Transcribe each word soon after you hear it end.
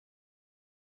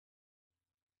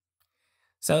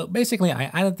So basically,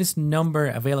 I added this number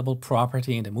available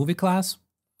property in the movie class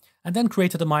and then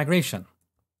created a migration.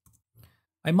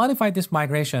 I modified this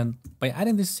migration by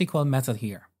adding this SQL method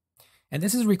here. And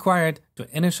this is required to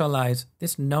initialize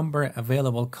this number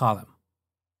available column.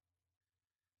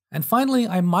 And finally,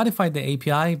 I modified the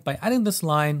API by adding this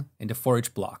line in the for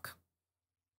each block.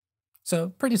 So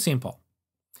pretty simple.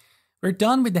 We're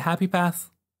done with the happy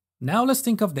path. Now let's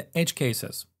think of the edge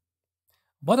cases.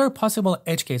 What are possible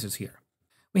edge cases here?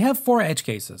 We have 4 edge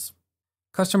cases.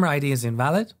 Customer ID is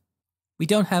invalid. We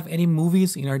don't have any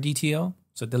movies in our DTO,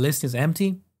 so the list is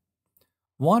empty.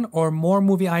 1 or more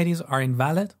movie IDs are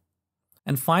invalid.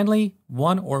 And finally,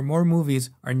 1 or more movies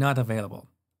are not available.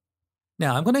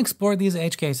 Now I'm going to explore these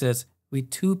edge cases with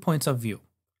 2 points of view,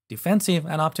 defensive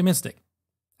and optimistic.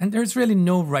 And there's really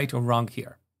no right or wrong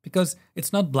here, because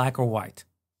it's not black or white.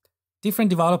 Different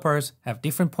developers have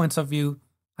different points of view,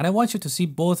 and I want you to see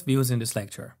both views in this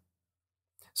lecture.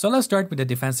 So let's start with the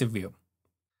defensive view.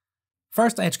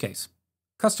 First edge case,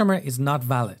 customer is not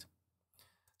valid.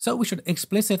 So we should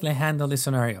explicitly handle this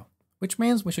scenario, which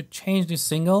means we should change this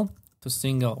single to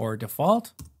single or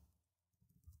default,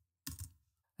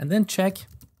 and then check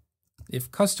if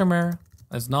customer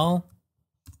is null,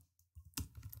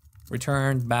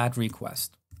 return bad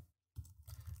request.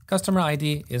 Customer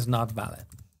ID is not valid.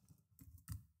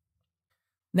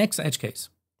 Next edge case,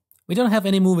 we don't have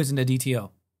any movies in the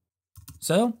DTO.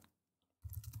 So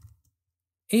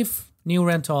if new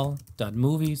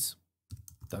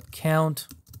rental.movies.count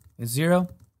is 0,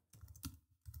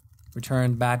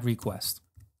 return bad request.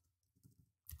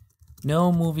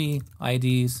 No movie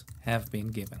IDs have been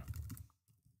given.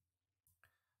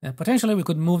 Now potentially we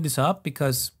could move this up,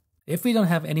 because if we don't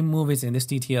have any movies in this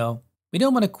DTO, we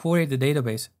don't want to query the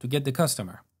database to get the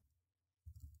customer.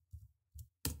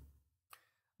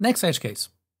 Next edge case,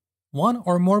 1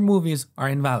 or more movies are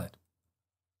invalid.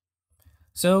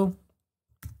 So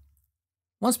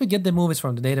once we get the movies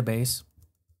from the database,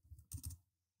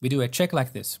 we do a check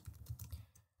like this.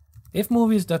 If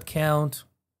movies.count,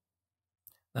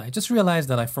 now I just realized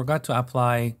that I forgot to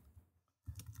apply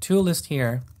toList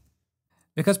here,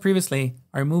 because previously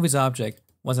our movies object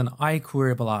was an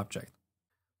iQueryable object,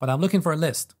 but I'm looking for a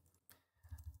list.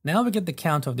 Now we get the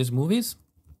count of these movies,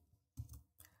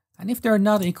 and if they're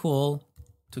not equal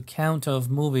to count of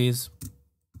movies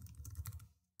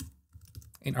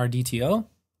in our DTO,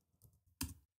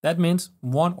 that means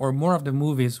 1 or more of the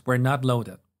movies were not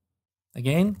loaded.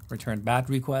 Again, return bad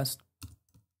request.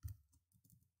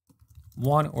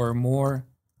 1 or more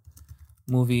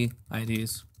movie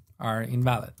IDs are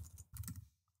invalid.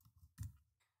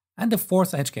 And the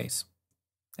fourth edge case,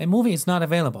 a movie is not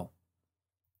available.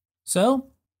 So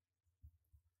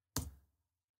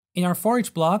in our for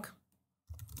each block,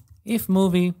 if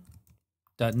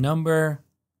movie.number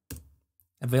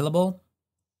available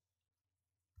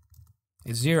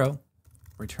is 0,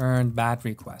 return bad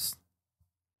request.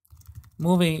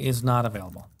 Movie is not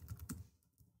available.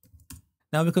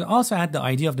 Now we could also add the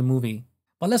ID of the movie,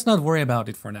 but let's not worry about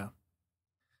it for now.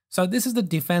 So this is the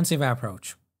defensive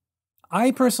approach. I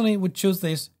personally would choose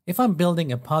this if I'm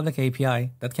building a public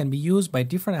API that can be used by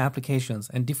different applications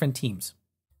and different teams.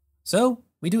 So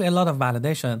we do a lot of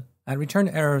validation and return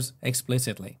errors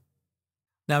explicitly.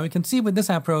 Now we can see with this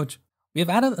approach, we have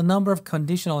added a number of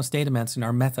conditional statements in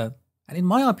our method, and in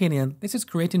my opinion, this is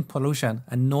creating pollution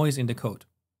and noise in the code.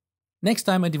 Next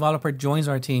time a developer joins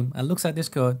our team and looks at this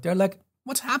code, they're like,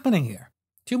 what's happening here?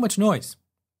 Too much noise.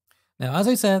 Now, as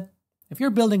I said, if you're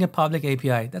building a public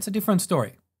API, that's a different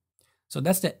story. So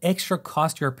that's the extra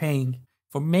cost you're paying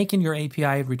for making your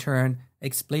API return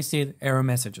explicit error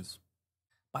messages.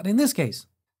 But in this case,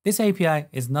 this API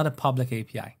is not a public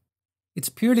API. It's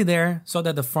purely there so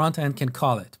that the front end can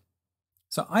call it.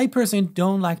 So I personally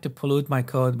don't like to pollute my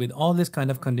code with all this kind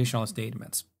of conditional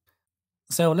statements.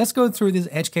 So let's go through these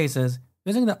edge cases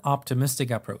using the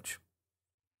optimistic approach.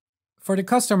 For the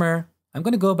customer, I'm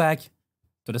going to go back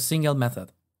to the single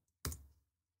method.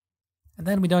 And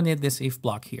then we don't need this if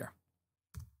block here.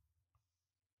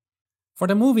 For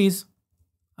the movies,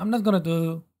 I'm not going to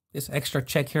do this extra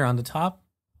check here on the top.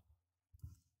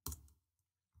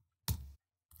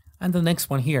 And the next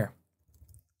one here.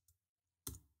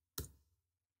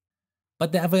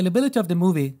 But the availability of the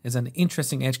movie is an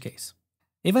interesting edge case.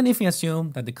 Even if we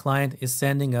assume that the client is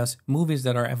sending us movies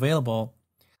that are available,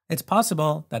 it's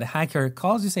possible that a hacker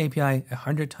calls this API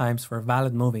 100 times for a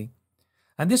valid movie,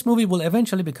 and this movie will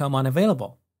eventually become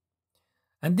unavailable.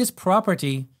 And this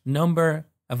property, number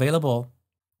available,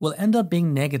 will end up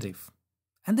being negative.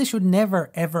 And this should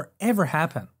never, ever, ever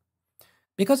happen,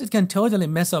 because it can totally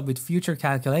mess up with future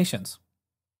calculations.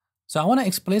 So I want to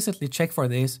explicitly check for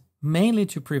this mainly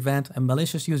to prevent a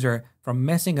malicious user from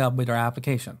messing up with our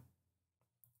application.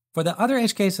 For the other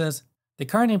edge cases, the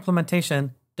current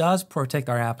implementation does protect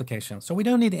our application, so we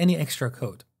don't need any extra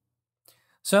code.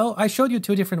 So I showed you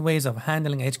two different ways of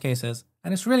handling edge cases,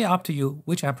 and it's really up to you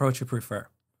which approach you prefer.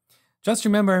 Just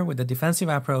remember, with the defensive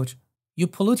approach, you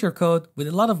pollute your code with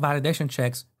a lot of validation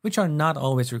checks, which are not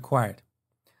always required.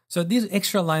 So these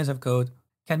extra lines of code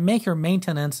can make your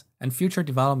maintenance and future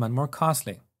development more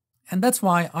costly. And that's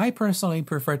why I personally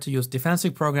prefer to use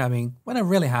defensive programming when I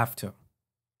really have to.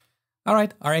 All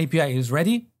right, our API is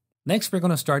ready. Next, we're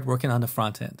going to start working on the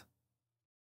front end.